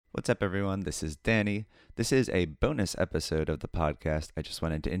What's up, everyone? This is Danny. This is a bonus episode of the podcast. I just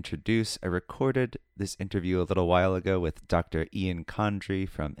wanted to introduce. I recorded this interview a little while ago with Dr. Ian Condry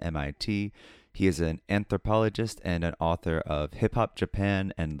from MIT. He is an anthropologist and an author of Hip Hop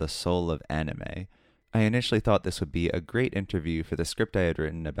Japan and the Soul of Anime. I initially thought this would be a great interview for the script I had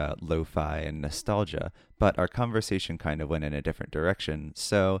written about lo-fi and nostalgia, but our conversation kind of went in a different direction,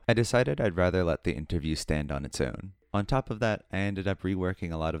 so I decided I'd rather let the interview stand on its own. On top of that, I ended up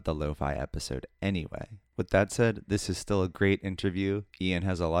reworking a lot of the lo-fi episode anyway. With that said, this is still a great interview. Ian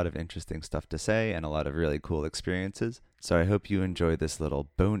has a lot of interesting stuff to say and a lot of really cool experiences, so I hope you enjoy this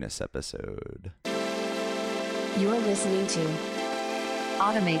little bonus episode. You're listening to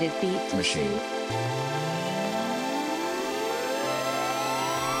Automated Beat Machine.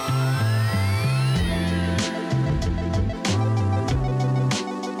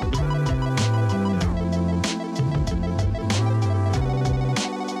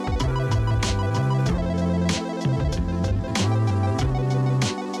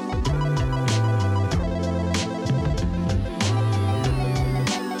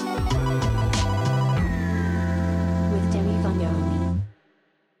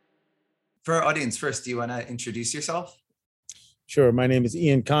 For our audience first, do you want to introduce yourself? Sure. My name is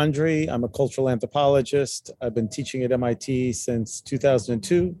Ian Condry. I'm a cultural anthropologist. I've been teaching at MIT since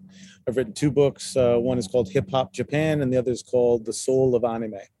 2002. I've written two books. One is called Hip Hop Japan, and the other is called The Soul of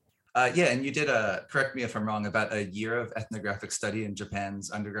Anime. And you did, correct me if I'm wrong, about a year of ethnographic study in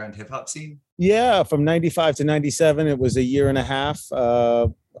Japan's underground hip hop scene? Yeah, from 95 to 97, it was a year and a half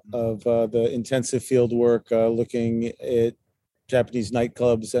of the intensive field work looking at Japanese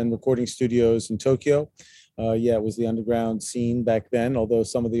nightclubs and recording studios in Tokyo. It was the underground scene back then, although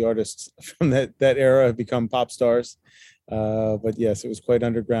some of the artists from that era have become pop stars. But yes, it was quite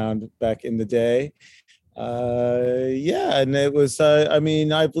underground back in the day. And it was,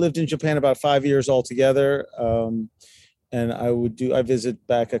 I've lived in Japan about 5 years altogether. And I visit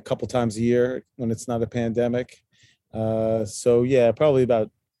back a couple times a year when it's not a pandemic. Probably about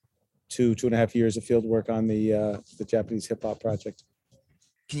two and a half years of field work on the Japanese hip hop project.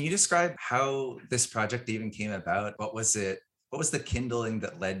 Can you describe how this project even came about? What was it? What was the kindling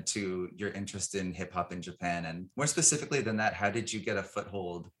that led to your interest in hip hop in Japan? And more specifically than that, how did you get a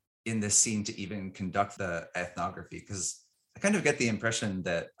foothold in this scene to even conduct the ethnography? Because I kind of get the impression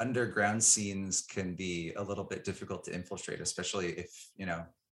that underground scenes can be a little bit difficult to infiltrate, especially if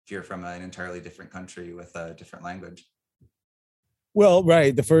you're from an entirely different country with a different language. Well,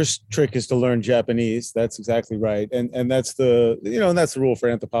 right. The first trick is to learn Japanese. That's exactly right. And that's the rule for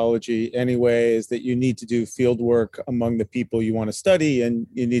anthropology anyway, is that you need to do field work among the people you want to study, and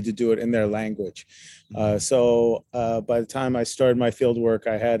you need to do it in their language. By the time I started my field work,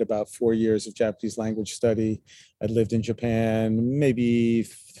 I had about 4 years of Japanese language study. I'd lived in Japan maybe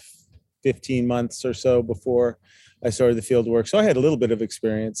 15 months or so before I started the field work. So I had a little bit of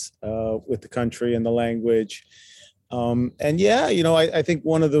experience with the country and the language. I think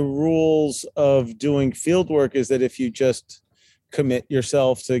one of the rules of doing field work is that if you just commit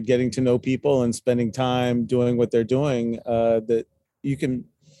yourself to getting to know people and spending time doing what they're doing, that you can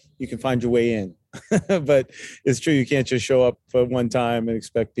find your way in. But it's true, you can't just show up for one time and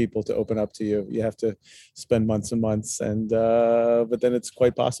expect people to open up to you. You have to spend months and months, but then it's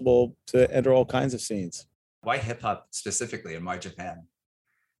quite possible to enter all kinds of scenes. Why hip hop specifically, and why Japan?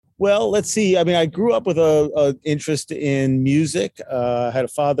 Well, let's see. I mean, I grew up with a interest in music. I had a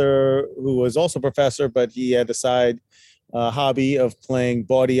father who was also a professor, but he had a side hobby of playing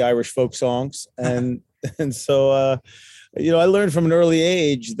bawdy Irish folk songs. So I learned from an early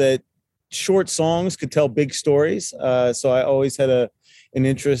age that short songs could tell big stories. So I always had an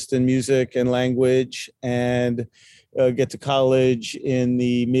interest in music and language, and get to college in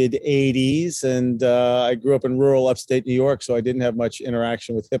the mid 80s. And I grew up in rural upstate New York, so I didn't have much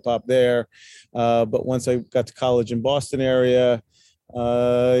interaction with hip hop there. But once I got to college in Boston area,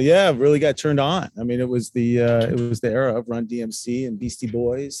 really got turned on. I mean, it was the era of Run DMC and Beastie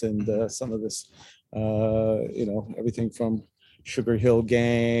Boys and some of this, everything from Sugar Hill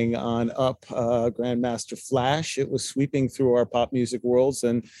Gang on up, Grandmaster Flash. It was sweeping through our pop music worlds,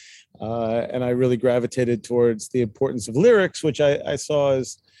 and I really gravitated towards the importance of lyrics, which I saw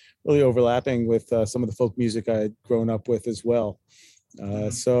as really overlapping with some of the folk music I had grown up with as well.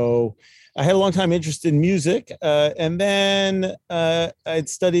 So I had a long time interest in music, and then I'd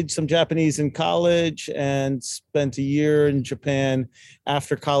studied some Japanese in college and spent a year in Japan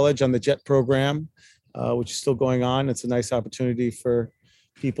after college on the JET program, which is still going on. It's a nice opportunity for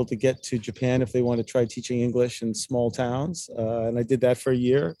people to get to Japan if they want to try teaching English in small towns. And I did that for a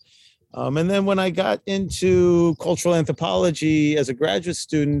year. And then when I got into cultural anthropology as a graduate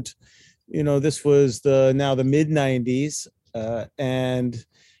student, this was the mid 90s. And,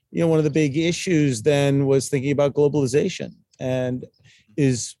 one of the big issues then was thinking about globalization and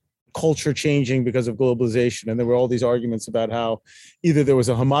is culture changing because of globalization. And there were all these arguments about how either there was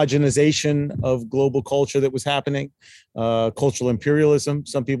a homogenization of global culture that was happening, cultural imperialism,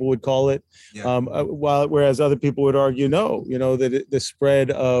 some people would call it, whereas other people would argue, no, that the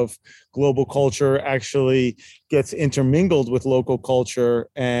spread of global culture actually gets intermingled with local culture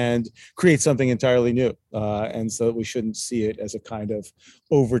and creates something entirely new. And so we shouldn't see it as a kind of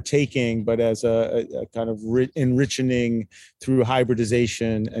overtaking, but as a kind of enriching through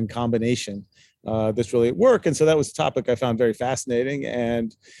hybridization and combination. That's really at work. And so that was a topic I found very fascinating.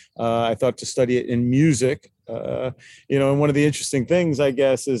 And I thought to study it in music. And one of the interesting things, I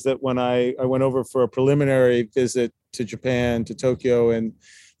guess, is that when I went over for a preliminary visit to Japan, to Tokyo in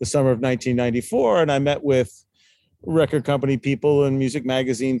the summer of 1994, and I met with record company people and music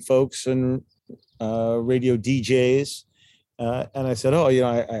magazine folks and radio DJs. And I said,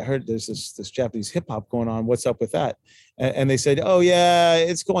 I heard there's this Japanese hip hop going on. What's up with that? And they said, oh yeah,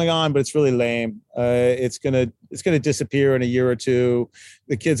 it's going on, but it's really lame. It's gonna disappear in a year or two.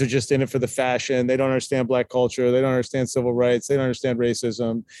 The kids are just in it for the fashion. They don't understand Black culture. They don't understand civil rights. They don't understand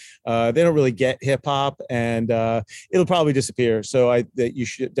racism. They don't really get hip hop, and it'll probably disappear. So you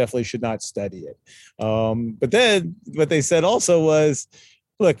should not study it. But then what they said also was,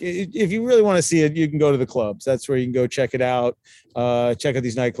 look, if you really want to see it, you can go to the clubs. That's where you can go check it out. Check out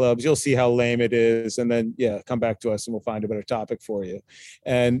these nightclubs. You'll see how lame it is. And then, come back to us and we'll find a better topic for you.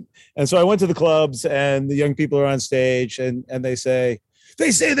 And so I went to the clubs and the young people are on stage and they say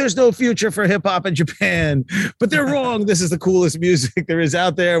there's no future for hip hop in Japan, but they're wrong. This is the coolest music there is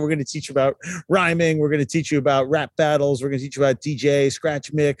out there. We're going to teach you about rhyming. We're going to teach you about rap battles. We're going to teach you about DJ,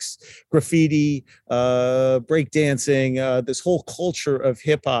 scratch mix, graffiti, break dancing. This whole culture of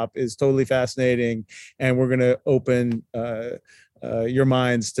hip hop is totally fascinating. And we're going to open your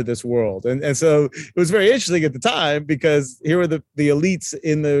minds to this world. And so it was very interesting at the time because here were the elites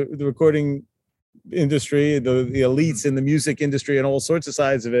in the recording industry, the elites in the music industry and all sorts of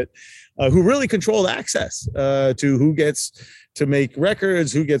sides of it, who really controlled access to who gets to make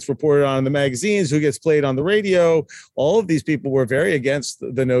records, who gets reported on in the magazines, who gets played on the radio. All of these people were very against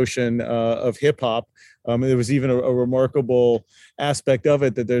the notion of hip hop. There was even a remarkable aspect of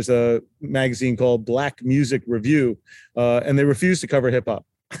it that there's a magazine called Black Music Review, and they refused to cover hip hop.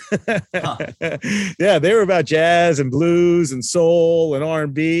 Yeah, they were about jazz and blues and soul and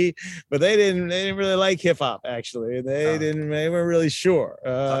R&B, but they didn't really like hip hop. Actually, they weren't really sure.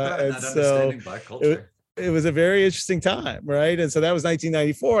 And so Black culture. It was a very interesting time, right? And so that was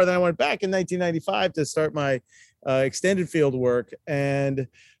 1994. Then I went back in 1995 to start my extended field work, and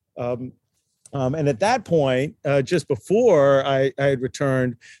at that point, just before I had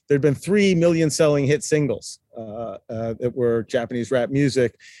returned, there'd been 3 million selling hit singles that were Japanese rap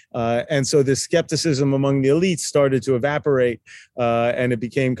music. And so this skepticism among the elites started to evaporate, and it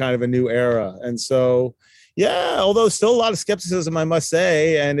became kind of a new era. And so, although still a lot of skepticism, I must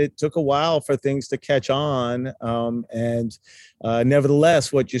say, and it took a while for things to catch on.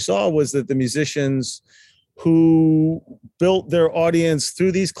 Nevertheless, what you saw was that the musicians who built their audience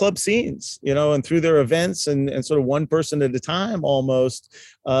through these club scenes, and through their events and sort of one person at a time almost,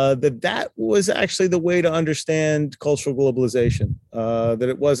 that was actually the way to understand cultural globalization, that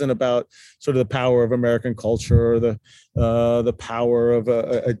it wasn't about sort of the power of American culture or the power of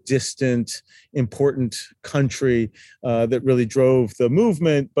a distant, important country that really drove the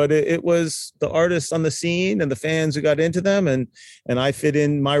movement, but it was the artists on the scene and the fans who got into them. And I fit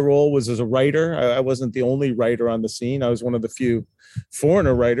in, my role was as a writer. I wasn't the only writer on the scene. I was one of the few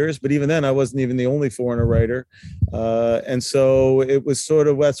foreigner writers, but even then I wasn't even the only foreigner writer. And so it was sort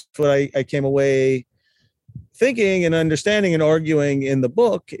of, that's what I came away thinking and understanding and arguing in the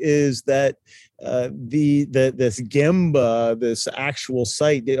book, is that this Gemba, this actual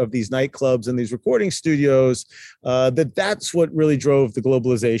site of these nightclubs and these recording studios, that's what really drove the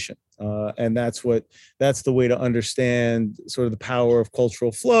globalization. And that's the way to understand sort of the power of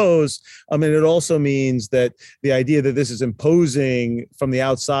cultural flows. I mean, it also means that the idea that this is imposing from the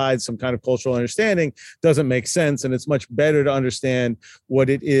outside some kind of cultural understanding doesn't make sense. And it's much better to understand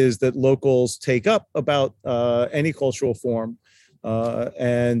what it is that locals take up about any cultural form,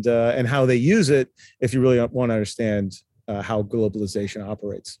 and how they use it, if you really want to understand how globalization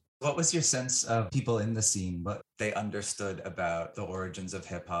operates. What was your sense of people in the scene, what they understood about the origins of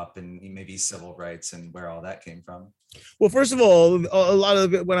hip hop and maybe civil rights and where all that came from? Well, first of all, a lot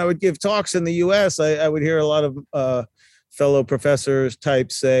of it, when I would give talks in the U.S., I would hear a lot of fellow professors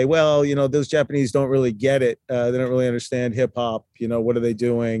types say, well, those Japanese don't really get it. They don't really understand hip hop. What are they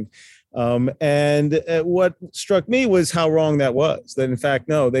doing? And what struck me was how wrong that was. That in fact,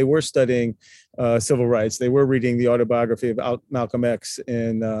 no, they were studying civil rights. They were reading the autobiography of Malcolm X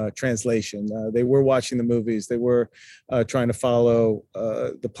in translation. They were watching the movies. They were trying to follow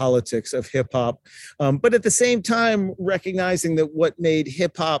the politics of hip hop. But at the same time, recognizing that what made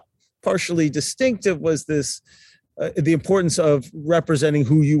hip hop partially distinctive was this the importance of representing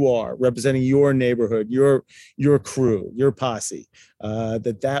who you are, representing your neighborhood, your crew, your posse.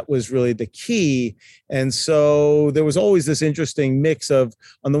 That was really the key. And so there was always this interesting mix of,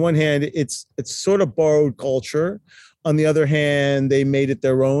 on the one hand, it's sort of borrowed culture. On the other hand, they made it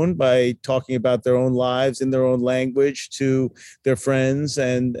their own by talking about their own lives in their own language to their friends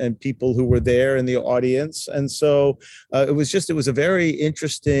and people who were there in the audience. And so it was a very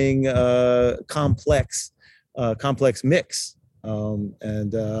interesting, complex mix.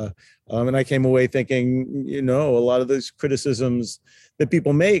 And I came away thinking, a lot of those criticisms that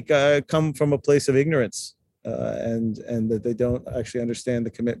people make come from a place of ignorance, and that they don't actually understand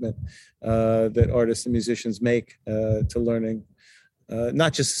the commitment that artists and musicians make to learning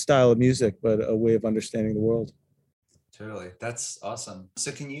not just a style of music, but a way of understanding the world. Totally. That's awesome.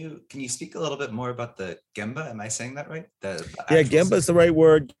 So can you speak a little bit more about the gemba? Am I saying that right? Yeah, gemba is the right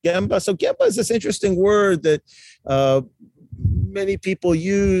word. Gemba. So gemba is this interesting word that many people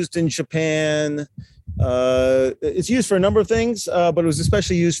used in Japan. It's used for a number of things, but it was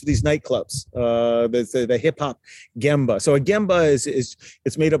especially used for these nightclubs, the hip hop gemba. So a gemba is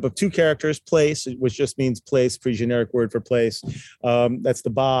it's made up of two characters, place, which just means place, pretty generic word for place. That's the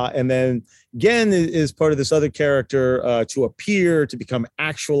ba, and then gen is part of this other character, to appear, to become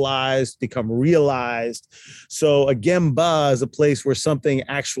actualized, become realized. So a gemba is a place where something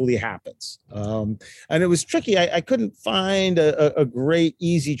actually happens. And it was tricky. I couldn't find a great,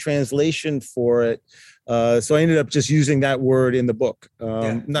 easy translation for it. So I ended up just using that word in the book.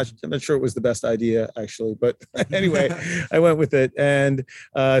 I'm not sure it was the best idea, actually, but anyway, I went with it. And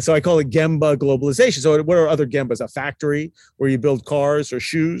so I call it Gemba globalization. So what are other Gembas? A factory where you build cars or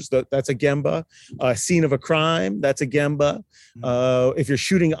shoes, that's a Gemba. A scene of a crime, that's a Gemba. If you're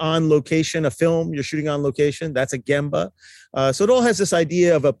shooting on location, a film, you're shooting on location, that's a Gemba. So it all has this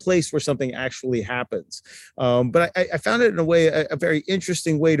idea of a place where something actually happens. But I found it in a way, a very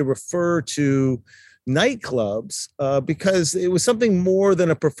interesting way to refer to nightclubs, because it was something more than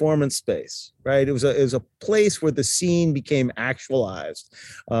a performance space, right? It was a place where the scene became actualized.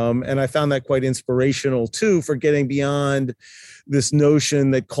 And I found that quite inspirational too, for getting beyond this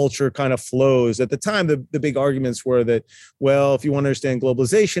notion that culture kind of flows. At the time, the big arguments were that, well, if you want to understand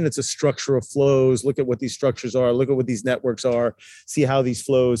globalization, it's a structure of flows. Look at what these structures are. Look at what these networks are. See how these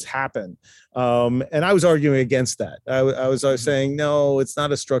flows happen. And I was arguing against that. I was saying, no, it's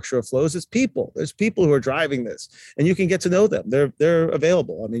not a structure of flows. It's people. There's people who are driving this, and you can get to know them. They're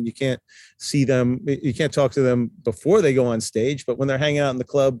available. I mean, you can't see them. You can't talk to them before they go on stage, but when they're hanging out in the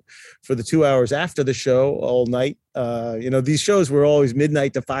club for the 2 hours after the show all night, these shows were always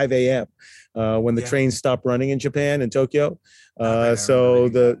midnight to 5 a.m. When the trains stopped running in Japan and Tokyo. So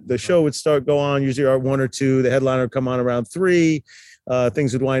the show would go on usually at 1 or 2. The headliner would come on around 3.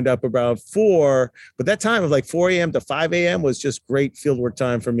 Things would wind up about 4, but that time of like 4 a.m. to 5 a.m. was just great fieldwork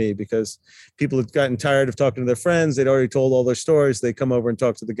time for me, because people had gotten tired of talking to their friends. They'd already told all their stories. They come over and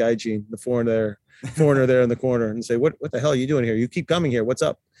talk to the gaijin, the foreigner there in the corner, and say, what the hell are you doing here? You keep coming here. What's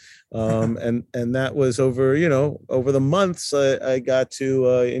up? And that was over the months. I got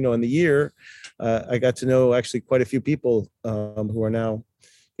to, in the year, I got to know actually quite a few people who are now,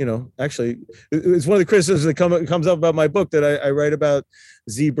 actually, it's one of the criticisms that comes up about my book, that I write about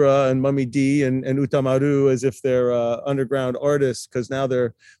Zebra and Mummy D and Utamaru as if they're underground artists, because now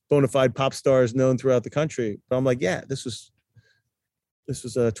they're bona fide pop stars known throughout the country. But I'm like, yeah, this was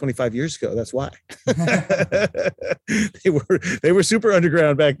 25 years ago. That's why. they were super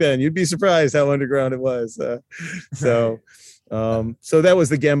underground back then. You'd be surprised how underground it was. So that was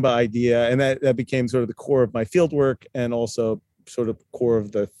the Gemba idea, and that became sort of the core of my fieldwork, and also sort of core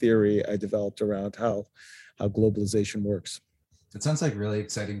of the theory I developed around how globalization works. It sounds like really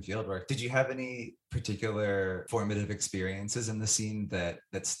exciting fieldwork. Did you have any particular formative experiences in the scene that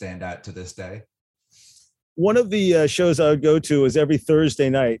stand out to this day? One of the shows I would go to was every Thursday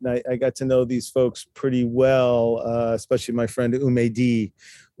night, and I got to know these folks pretty well, especially my friend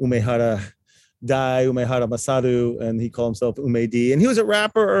Umehara. Dai Umehara Masaru, and he called himself Ume D. And he was a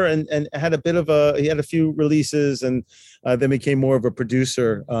rapper and had a bit of he had a few releases and then became more of a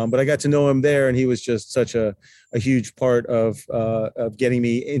producer. But I got to know him there, and he was just such a huge part of getting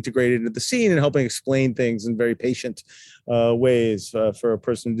me integrated into the scene and helping explain things in very patient ways for a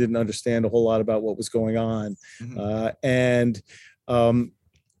person who didn't understand a whole lot about what was going on.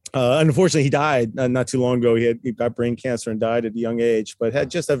 Unfortunately, he died not too long ago. He got brain cancer and died at a young age, but had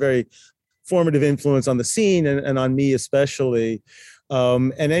just a very formative influence on the scene and on me especially.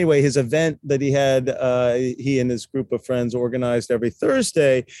 And anyway, his event that he had, he and his group of friends organized every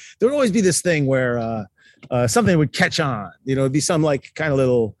Thursday. There would always be this thing where something would catch on. It'd be some like kind of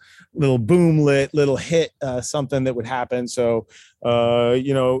little boomlet, little hit, something that would happen. So,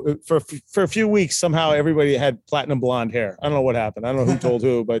 for a few weeks, somehow everybody had platinum blonde hair. I don't know what happened. I don't know who told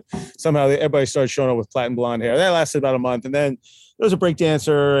who, but somehow everybody started showing up with platinum blonde hair. That lasted about a month, and then there was a break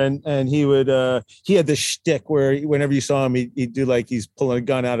dancer, and he had this shtick where whenever you saw him, he'd do like he's pulling a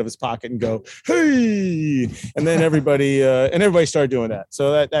gun out of his pocket and go, "Hey!" And then everybody started doing that.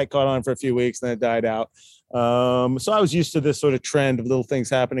 So that caught on for a few weeks, and then it died out. So I was used to this sort of trend of little things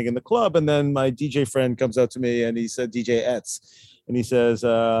happening in the club, and then my DJ friend comes up to me and he said, DJ Etz, and he says,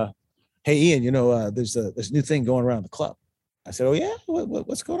 "Hey Ian, there's a new thing going around the club." I said, "Oh yeah,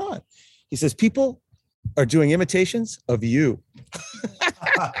 what's going on?" He says, "People are doing imitations of you."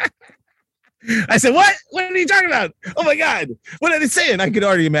 I said, "What? What are you talking about? Oh my God, what are they saying?" I could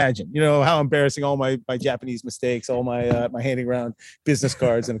already imagine, how embarrassing all my Japanese mistakes, all my handing around business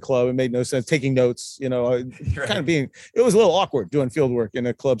cards in a club. It made no sense. Taking notes, Right. Kind of it was a little awkward doing field work in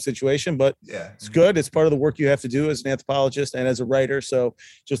a club situation, but yeah, it's good. It's part of the work you have to do as an anthropologist and as a writer. So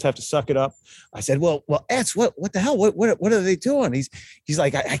just have to suck it up. I said, well, Eds, what the hell? What are they doing? He's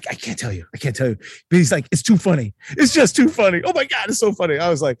like, I can't tell you. I can't tell you. But he's like, it's too funny. It's just too funny. Oh my God, it's so funny. I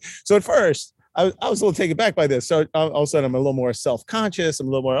was like, so at first, I was a little taken back by this. So all of a sudden I'm a little more self-conscious. I'm a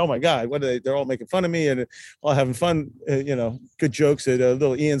little more, oh my God, what are they? They're all making fun of me and all having fun, good jokes at a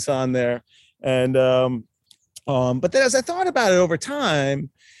little Ian San there. And, but then as I thought about it over time,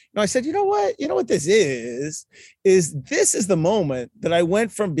 I said, you know what this is this is the moment that I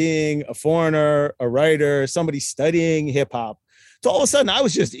went from being a foreigner, a writer, somebody studying hip hop, to all of a sudden I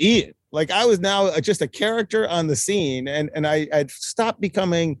was just Ian. Like I was now just a character on the scene, and I'd stopped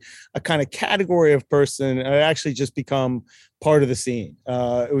becoming a kind of category of person, and I'd actually just become part of the scene.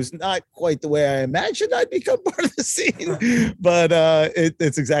 It was not quite the way I imagined I'd become part of the scene, but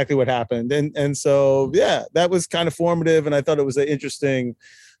it's exactly what happened. And so, yeah, that was kind of formative, and I thought it was an interesting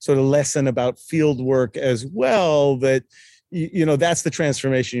sort of lesson about field work as well, that that's the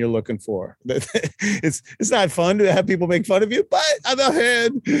transformation you're looking for. It's not fun to have people make fun of you, but on the other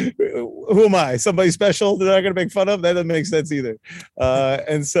hand, who am I? Somebody special that I'm going to make fun of? That doesn't make sense either.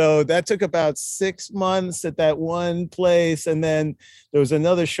 And so that took about 6 months at that one place. And then there was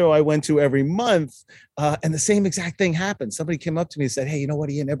another show I went to every month. And the same exact thing happened. Somebody came up to me and said, "Hey, you know what,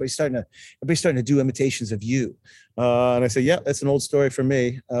 Ian? Everybody's starting to do imitations of you." And I said, "Yeah, that's an old story for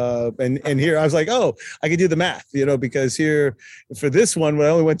me." And here I was like, "Oh, I could do the math, because here for this one, I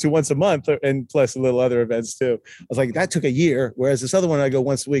only went to once a month, and plus a little other events too." I was like, that took a year, whereas this other one I go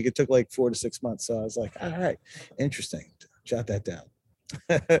once a week. It took like 4 to 6 months. So I was like, all right, interesting. Jot that down.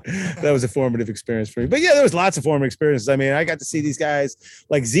 That was a formative experience for me. But yeah, there was lots of formative experiences. I mean, I got to see these guys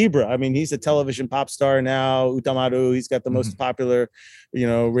like Zebra. I mean, he's a television pop star now. Utamaru, he's got the most popular,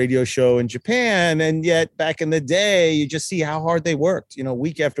 radio show in Japan. And yet back in the day, you just see how hard they worked,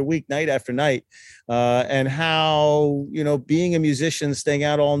 week after week, night after night. And how, being a musician, staying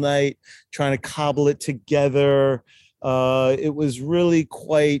out all night, trying to cobble it together. It was really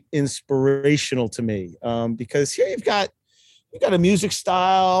quite inspirational to me, because here you've got a music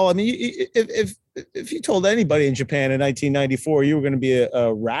style. I mean, if you told anybody in Japan in 1994 you were going to be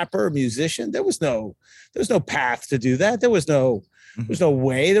a rapper, musician, there was no path to do that. There was no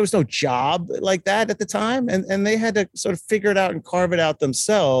way. There was no job like that at the time, and they had to sort of figure it out and carve it out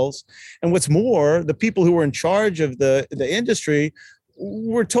themselves. And what's more, the people who were in charge of the industry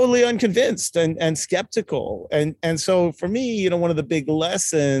were totally unconvinced and skeptical. And so for me, one of the big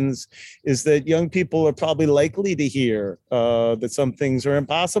lessons is that young people are probably likely to hear that some things are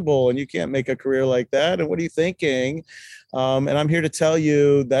impossible and you can't make a career like that. And what are you thinking? And I'm here to tell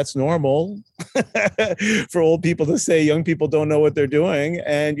you that's normal for old people to say young people don't know what they're doing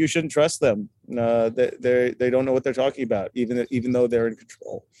and you shouldn't trust them. They don't know what they're talking about, even though they're in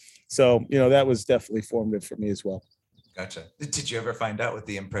control. So, that was definitely formative for me as well. Gotcha. Did you ever find out what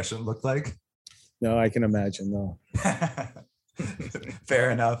the impression looked like? No, I can imagine. No. Fair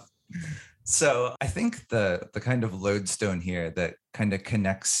enough. So I think the kind of lodestone here that kind of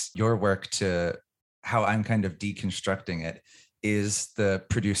connects your work to how I'm kind of deconstructing it is the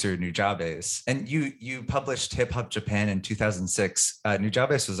producer Nujabes. And you published Hip Hop Japan in 2006.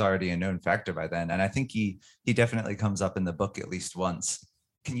 Nujabes was already a known factor by then, and I think he definitely comes up in the book at least once.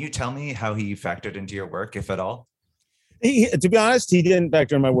 Can you tell me how he factored into your work, if at all? To be honest, he didn't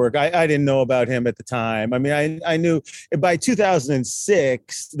factor in my work. I didn't know about him at the time. I mean, I knew by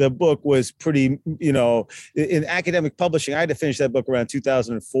 2006, the book was pretty, in academic publishing, I had to finish that book around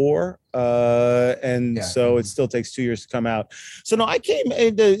 2004. And so it still takes 2 years to come out. So no,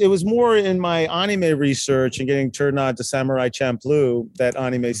 it was more in my anime research and getting turned on to Samurai Champloo, that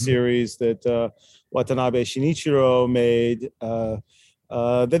anime series that Watanabe Shinichiro made.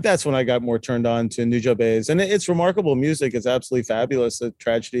 That's when I got more turned on to Nujabes, and it's remarkable music. It's absolutely fabulous. A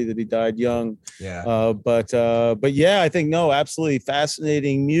tragedy that he died young. Yeah. But yeah, I think no, absolutely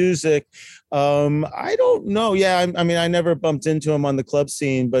fascinating music. I don't know. Yeah, I mean, I never bumped into him on the club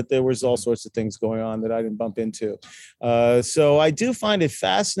scene, but there was all sorts of things going on that I didn't bump into. So I do find it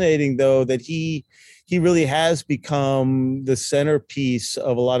fascinating, though, that he really has become the centerpiece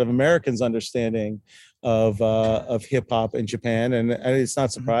of a lot of Americans' understanding of hip hop in Japan, and it's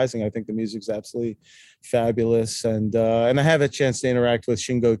not surprising. I think the music's absolutely fabulous, and I have a chance to interact with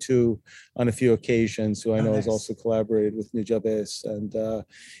Shingo too on a few occasions, who I know has also collaborated with Nujabes, and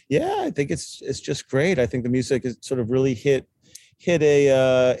yeah, I think it's just great. I think the music has sort of really hit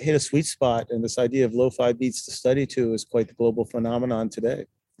a sweet spot, and this idea of lo-fi beats to study to is quite the global phenomenon today.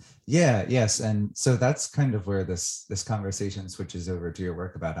 Yeah, yes. And so that's kind of where this conversation switches over to your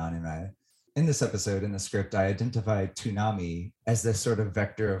work about anime. In this episode, in the script, I identified Toonami as this sort of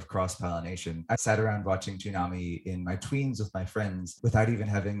vector of cross-pollination. I sat around watching Toonami in my tweens with my friends without even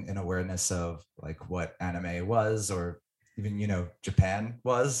having an awareness of like what anime was, or even, Japan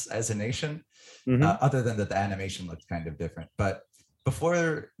was as a nation, other than that the animation looked kind of different. But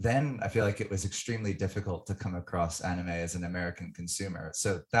before then, I feel like it was extremely difficult to come across anime as an American consumer.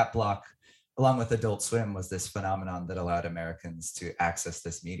 So that block, along with Adult Swim, was this phenomenon that allowed Americans to access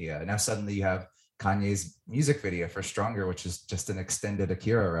this media. Now suddenly you have Kanye's music video for Stronger, which is just an extended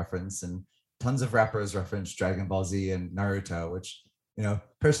Akira reference, and tons of rappers reference Dragon Ball Z and Naruto, which,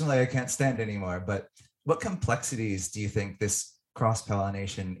 personally I can't stand anymore. But what complexities do you think this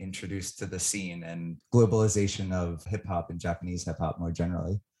cross-pollination introduced to the scene and globalization of hip hop and Japanese hip hop more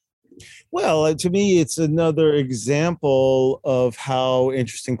generally? Well, to me, it's another example of how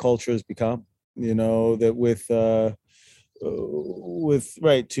interesting culture has become. That with right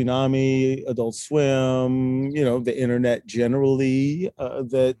Toonami, Adult Swim, the internet generally,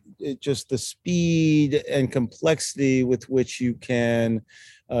 that it just the speed and complexity with which you can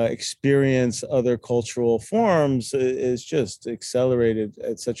experience other cultural forms is just accelerated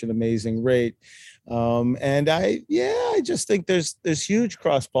at such an amazing rate. And I just think there's huge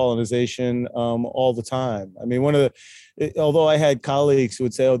cross pollination all the time. I mean, although I had colleagues who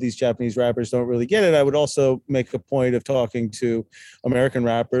would say, "Oh, these Japanese rappers don't really get it," I would also make a point of talking to American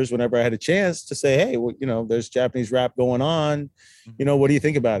rappers whenever I had a chance to say, "Hey, well, there's Japanese rap going on. What do you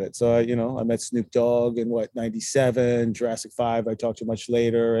think about it?" So I met Snoop Dogg in '97, Jurassic 5. I talked to much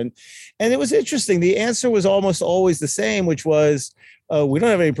later, and it was interesting. The answer was almost always the same, which was, we don't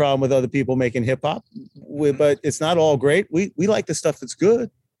have any problem with other people making hip hop, but it's not all great. We like the stuff that's good.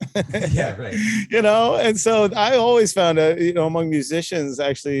 Yeah, right. And so I always found among musicians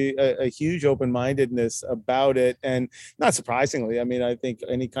actually a huge open-mindedness about it. And not surprisingly, I mean, I think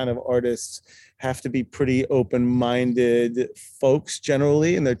any kind of artists have to be pretty open-minded folks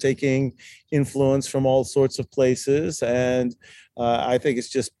generally, and they're taking influence from all sorts of places. And I think it's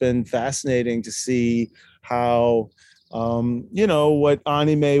just been fascinating to see how what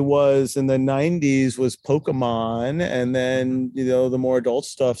anime was in the 90s was Pokemon, and then the more adult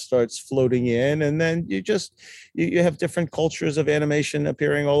stuff starts floating in, and then you have different cultures of animation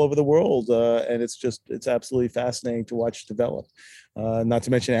appearing all over the world, and it's absolutely fascinating to watch develop. Not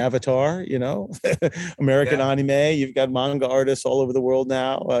to mention Avatar, American anime. You've got manga artists all over the world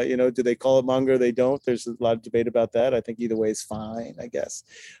now. Do they call it manga or they don't? There's a lot of debate about that. I think either way is fine, I guess.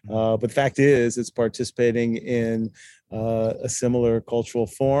 But the fact is, it's participating in a similar cultural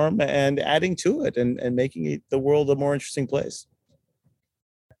form and adding to it and making the world a more interesting place.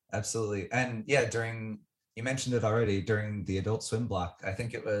 Absolutely. And yeah, you mentioned it already, during the Adult Swim block, I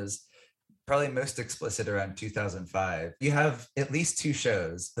think it was probably most explicit around 2005. You have at least two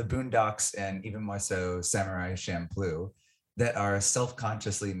shows, The Boondocks and even more so Samurai Champloo, that are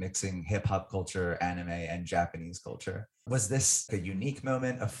self-consciously mixing hip-hop culture, anime, and Japanese culture. Was this a unique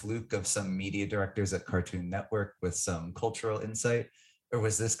moment, a fluke of some media directors at Cartoon Network with some cultural insight? or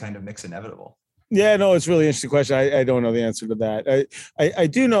was this kind of mix inevitable? Yeah, no, it's a really interesting question. I don't know the answer to that. I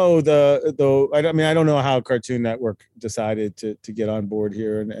do know I don't know how Cartoon Network decided to get on board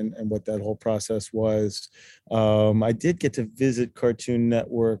here and what that whole process was. I did get to visit Cartoon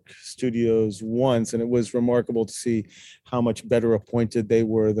Network studios once, and it was remarkable to see how much better appointed they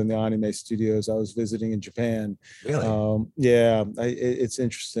were than the anime studios I was visiting in Japan. Really? Yeah, it's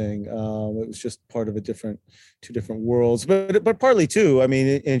interesting. It was just part of two different worlds, but partly too. I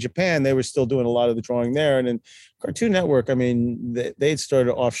mean, in Japan, they were still doing a lot of the drawing there, and in Cartoon Network, I mean, they'd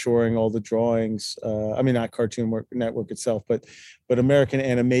started offshoring all the drawings. I mean, not Cartoon Network itself, but American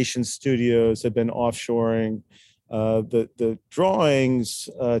animation studios had been offshoring the drawings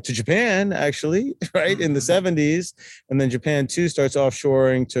to Japan, actually, right, in the 70s. And then Japan too starts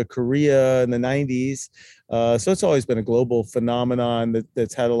offshoring to Korea in the 90s. So it's always been a global phenomenon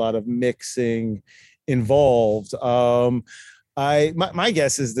that's had a lot of mixing involved. My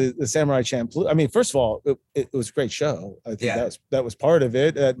guess is the Samurai Champloo. I mean, first of all, it was a great show. I think that was part of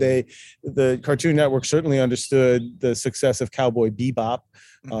it. The Cartoon Network certainly understood the success of Cowboy Bebop,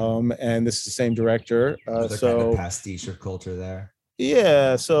 and this is the same director. So kind of pastiche of culture there.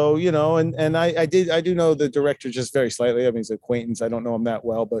 Yeah, so and I do know the director just very slightly. I mean, he's an acquaintance. I don't know him that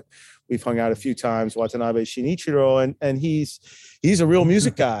well, but we've hung out a few times. Watanabe Shinichiro, and he's a real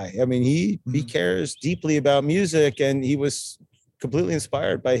music guy. I mean, he cares deeply about music, and he was completely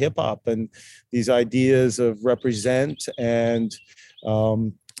inspired by hip hop and these ideas of represent and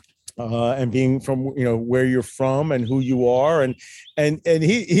being from where you're from and who you are, and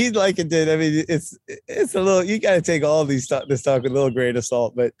he like it did. I mean, it's a little, you got to take all this talk with a little grain of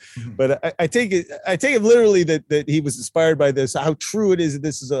salt, but I take it literally that he was inspired by this. How true it is that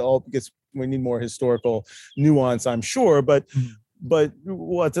this is all, because we need more historical nuance, I'm sure, but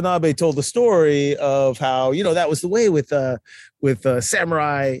Watanabe told the story of how that was the way with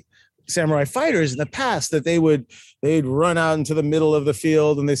samurai fighters in the past, that they'd run out into the middle of the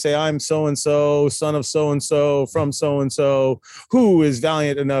field and they say, I'm so and so, son of so and so, from so and so, who is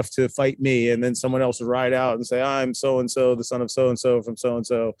valiant enough to fight me, and then someone else would ride out and say, I'm so and so, the son of so and so, from so and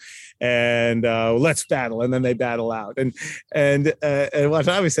so, and let's battle. And then they battle out, and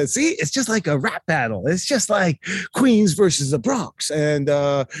Watanabe said, see, it's just like a rap battle, it's just like Queens versus the Bronx, and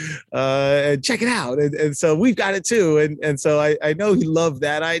check it out, and so we've got it too, and so I know he loved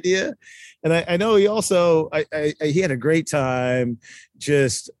that idea. And I know he also, he had a great time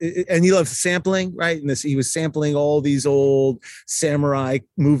and he loved sampling, right? And he was sampling all these old samurai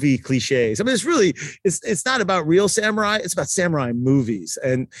movie cliches. I mean, it's not about real samurai, it's about samurai movies.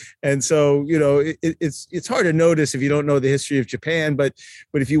 And so, it's hard to notice if you don't know the history of Japan, but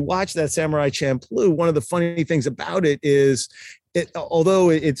if you watch that Samurai Champloo, one of the funny things about it is,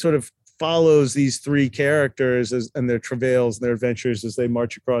 although it sort of follows these three characters and their travails and their adventures as they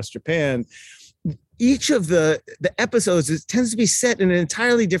march across Japan, each of the episodes tends to be set in an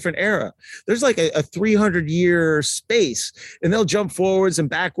entirely different era. There's like a 300-year space, and they'll jump forwards and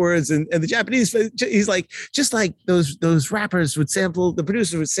backwards. And the Japanese, he's like, just like those rappers would sample, the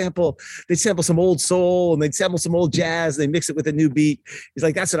producers would sample, they'd sample some old soul and they'd sample some old jazz, and they mix it with a new beat. He's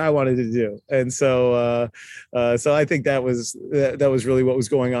like, that's what I wanted to do. And so I think that was really what was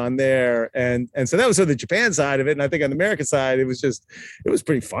going on there. And so that was sort of the Japan side of it. And I think on the American side, it was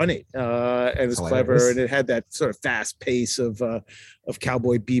pretty funny, and it was clever. And it had that sort of fast pace of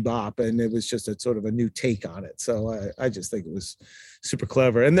Cowboy Bebop, and it was just a sort of a new take on it. So I just think it was super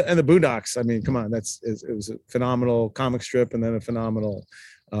clever. And the Boondocks, I mean, come on, it was a phenomenal comic strip, and then a phenomenal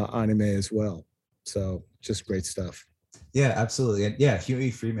anime as well. So just great stuff. Yeah, absolutely. And yeah,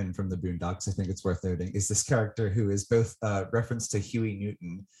 Huey Freeman from the Boondocks, I think it's worth noting, is this character who is both reference to Huey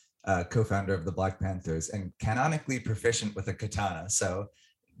Newton, co-founder of the Black Panthers, and canonically proficient with a katana. So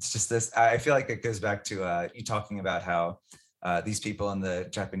it's just this, I feel like it goes back to you talking about how these people in the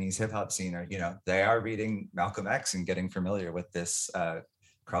Japanese hip hop scene are, they are reading Malcolm X and getting familiar with this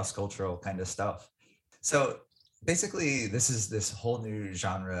cross-cultural kind of stuff. So basically, this is this whole new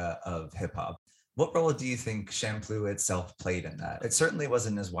genre of hip hop. What role do you think Champloo itself played in that? It certainly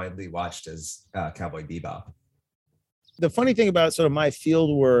wasn't as widely watched as Cowboy Bebop. The funny thing about sort of my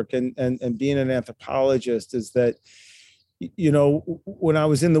field work and being an anthropologist is that, when I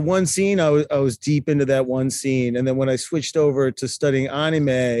was in the one scene, I was deep into that one scene. And then when I switched over to studying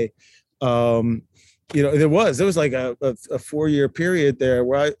anime, there was like a 4-year period there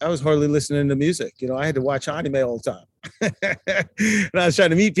where I was hardly listening to music. I had to watch anime all the time. And I was trying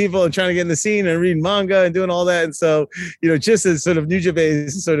to meet people and trying to get in the scene and reading manga and doing all that. And so, just as sort of New Japan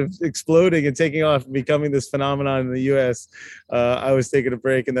is sort of exploding and taking off and becoming this phenomenon in the US, I was taking a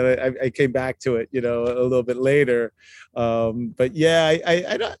break, and then I came back to it, a little bit later. But yeah,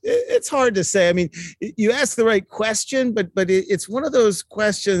 I don't, it's hard to say. I mean, you ask the right question, but it's one of those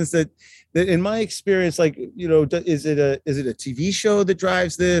questions that in my experience, like, is it a TV show that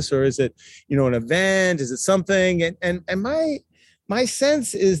drives this, or is it, an event? Is it something? And my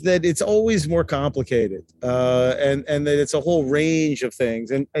sense is that it's always more complicated, and that it's a whole range of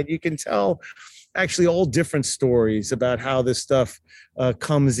things, and you can tell actually all different stories about how this stuff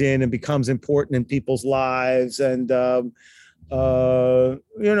comes in and becomes important in people's lives. And I don't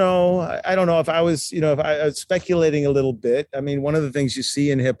know if I was, if I was speculating a little bit. I mean, one of the things you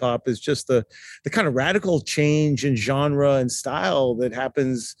see in hip hop is just the kind of radical change in genre and style that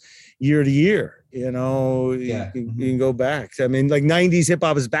happens year to year. You can go back. I mean, like 90s hip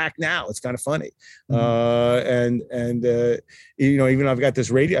hop is back now. It's kind of funny. Even I've got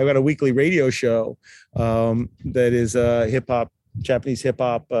I've got a weekly radio show that is hip hop, Japanese hip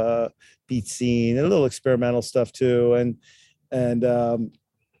hop beat scene, and a little experimental stuff too. And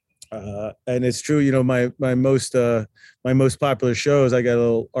it's true, my most popular shows, I got a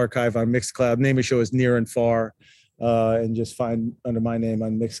little archive on Mixcloud. Name of the show is Near and Far, and just find under my name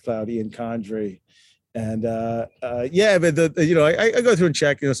on Mixcloud, Ian Condry. And yeah, but I go through and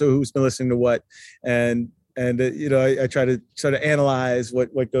check, so who's been listening to what, and I try to sort of analyze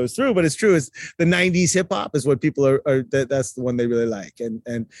what goes through. But it's true, is the 90s hip hop is what people are that's the one they really like.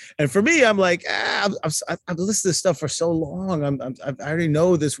 And for me, I'm like, I've listened to this stuff for so long. I already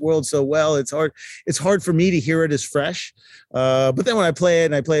know this world so well. It's hard for me to hear it as fresh. But then when I play it,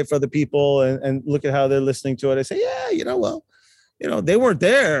 and I play it for other people, and look at how they're listening to it, I say, yeah, well, they weren't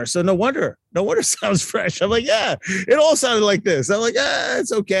there, so no wonder it sounds fresh. I'm like, yeah, it all sounded like this. I'm like,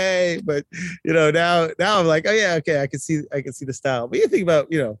 it's okay. But now I'm like, oh yeah, okay, I can see the style. But you think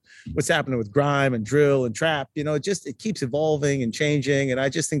about what's happening with grime and drill and trap. It keeps evolving and changing. And I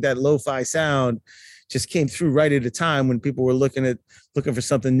just think that lo-fi sound just came through right at a time when people were looking for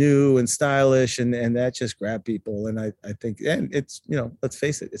something new and stylish, and that just grabbed people. And I think, and it's, let's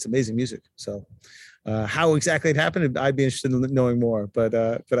face it, it's amazing music. So how exactly it happened, I'd be interested in knowing more. But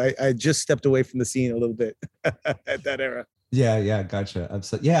I just stepped away from the scene a little bit at that era. Yeah, gotcha.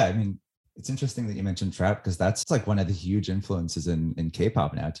 Absolutely. Yeah, I mean, it's interesting that you mentioned trap, because that's like one of the huge influences in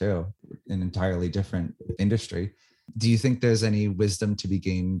K-pop now too, an entirely different industry. Do you think there's any wisdom to be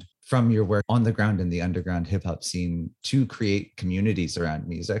gained from your work on the ground in the underground hip hop scene to create communities around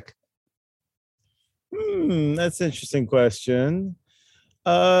music? That's an interesting question.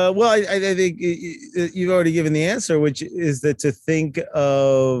 Well, I think you've already given the answer, which is that to think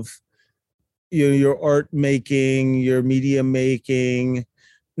of your art making, your media making,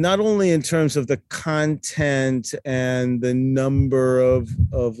 not only in terms of the content and the number of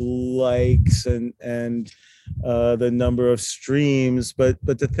likes and the number of streams, but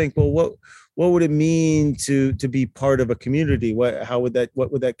to think, well, what would it mean to be part of a community? What would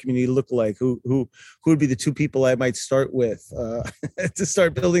that community look like? Who would be the two people I might start with to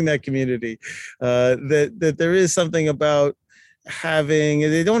start building that community? That there is something about having,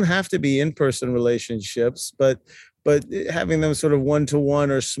 they don't have to be in-person relationships, but having them sort of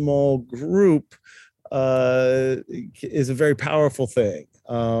one-to-one or small group is a very powerful thing.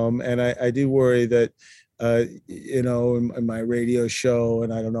 And I do worry that in my radio show,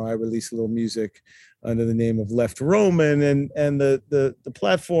 and I don't know, I release a little music under the name of Left Roman, and the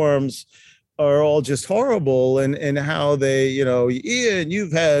platforms are all just horrible, and how they, Ian,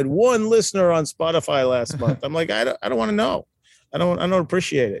 you've had one listener on Spotify last month. I'm like, I don't want to know. I don't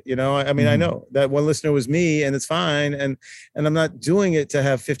appreciate it. I mean, I know that one listener was me, and it's fine. And I'm not doing it to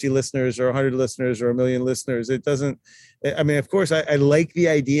have 50 listeners or 100 listeners or a million listeners. It doesn't, I mean, of course I like the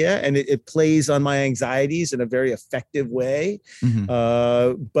idea, and it plays on my anxieties in a very effective way.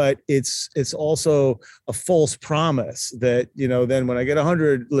 But it's also a false promise that, then when I get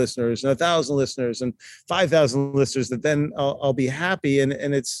 100 listeners and 1,000 listeners and 5,000 listeners, that then I'll be happy. And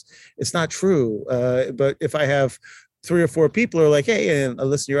it's not true. But if I have 3 or 4 people are like, hey, and I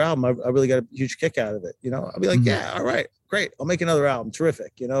listen to your album, I really got a huge kick out of it. I'll be like, yeah, all right, great. I'll make another album.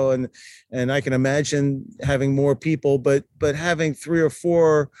 Terrific. And I can imagine having more people, but having 3 or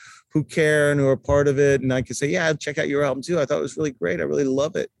 4 who care and who are part of it. And I can say, yeah, check out your album too. I thought it was really great. I really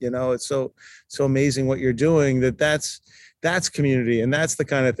love it. It's so amazing what you're doing. That's community. And that's the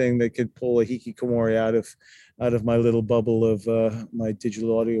kind of thing that could pull a hikikomori out of my little bubble of my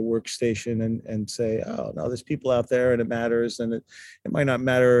digital audio workstation, and say, oh no, there's people out there, and it matters. And it might not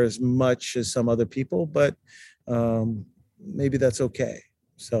matter as much as some other people, but maybe that's okay.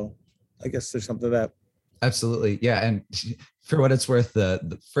 So I guess there's something to that. Absolutely. Yeah. And for what it's worth,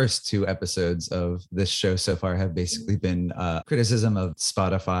 the first two episodes of this show so far have basically been criticism of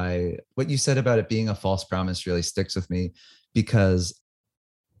Spotify. What you said about it being a false promise really sticks with me because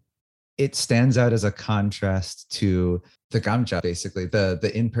it stands out as a contrast to the gamja, basically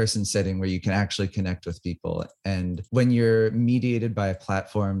the in-person setting where you can actually connect with people. And when you're mediated by a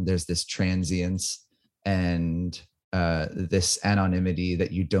platform, there's this transience and this anonymity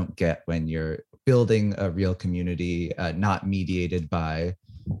that you don't get when you're building a real community, not mediated by,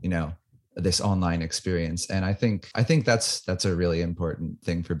 this online experience. And I think that's a really important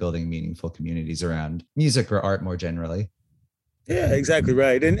thing for building meaningful communities around music or art more generally. Yeah, exactly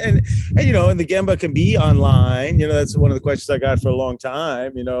right. And the Gemba can be online. That's one of the questions I got for a long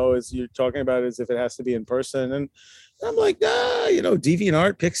time. Is you're talking about it as if it has to be in person, and I'm like, nah.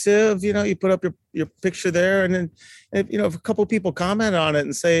 DeviantArt, Pixiv. You put up your picture there, and then if a couple of people comment on it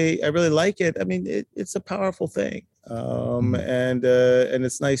and say I really like it, I mean it's a powerful thing, and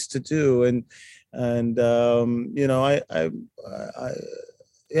it's nice to do, and I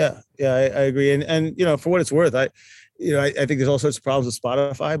agree, and for what it's worth, I think there's all sorts of problems with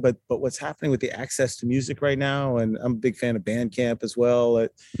Spotify, but what's happening with the access to music right now, and I'm a big fan of Bandcamp as well.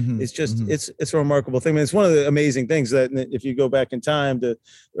 It's just it's a remarkable thing. I mean, it's one of the amazing things that if you go back in time to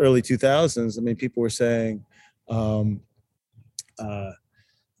early 2000s, I mean, people were saying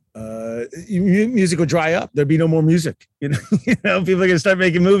music would dry up. There'd be no more music. People are going to start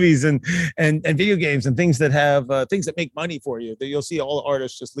making movies and video games and things that have things that make money for you. That you'll see all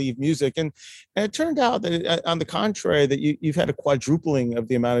artists just leave music, and it turned out that on the contrary, that you've had a quadrupling of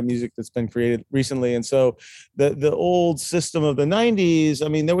the amount of music that's been created recently. And so the old system of the 90s, I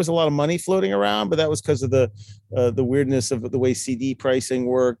mean, there was a lot of money floating around, but that was because of the weirdness of the way CD pricing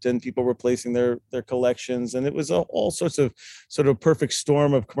worked and people replacing their collections, and it was all sorts of sort of perfect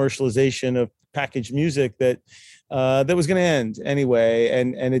storm of commercialization of packaged music that was going to end anyway,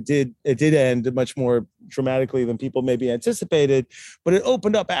 and it did end much more dramatically than people maybe anticipated, but it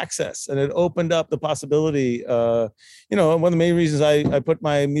opened up access and it opened up the possibility. One of the main reasons I put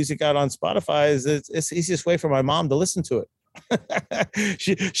my music out on Spotify is it's the easiest way for my mom to listen to it.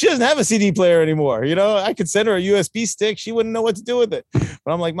 she doesn't have a CD player anymore. I could send her a USB stick. She wouldn't know what to do with it.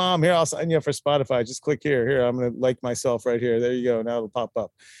 But I'm like, Mom, here, I'll sign you up for Spotify. Just click here. Here, I'm going to like myself right here. There you go. Now it'll pop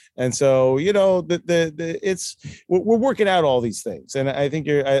up. And so, we're working out all these things. And I think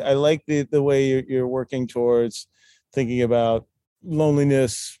I like the way you're working towards thinking about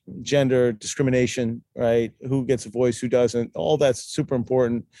loneliness, gender discrimination, right? Who gets a voice, who doesn't, all that's super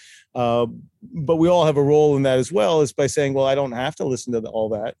important. But we all have a role in that as well, is by saying, well, I don't have to listen to all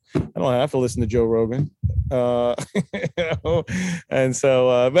that. I don't have to listen to Joe Rogan. And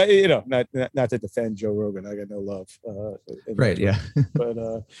so, but not to defend Joe Rogan. I got no love. Right. Yeah.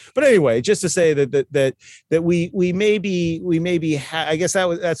 But anyway, just to say that we maybe I guess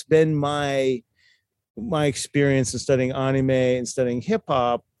that's been my experience in studying anime and studying hip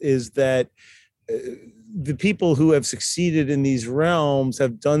hop, is that the people who have succeeded in these realms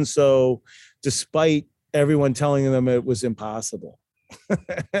have done so despite everyone telling them it was impossible.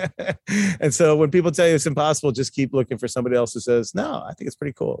 And so when people tell you it's impossible, just keep looking for somebody else who says, no, I think it's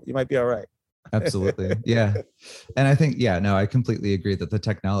pretty cool. You might be all right. Absolutely. Yeah. And I think, I completely agree that the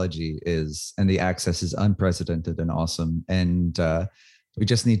technology and the access is unprecedented and awesome. And we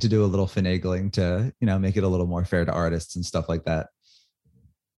just need to do a little finagling to, make it a little more fair to artists and stuff like that.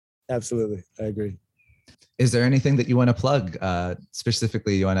 Absolutely. I agree. Is there anything that you want to plug?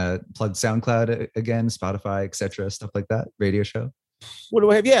 Specifically, you want to plug SoundCloud again, Spotify, etc., stuff like that? Radio show? What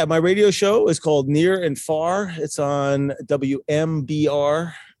do I have? Yeah, my radio show is called Near and Far. It's on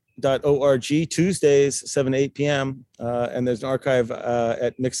WMBR.org, Tuesdays, 7 to 8 p.m. And there's an archive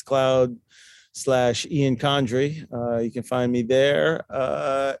at Mixcloud/Ian Condry. You can find me there.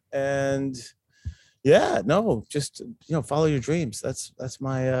 And yeah, no, just follow your dreams. That's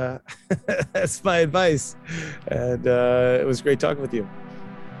my that's my advice. And it was great talking with you.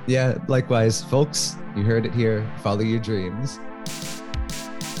 Yeah, likewise, folks. You heard it here. Follow your dreams.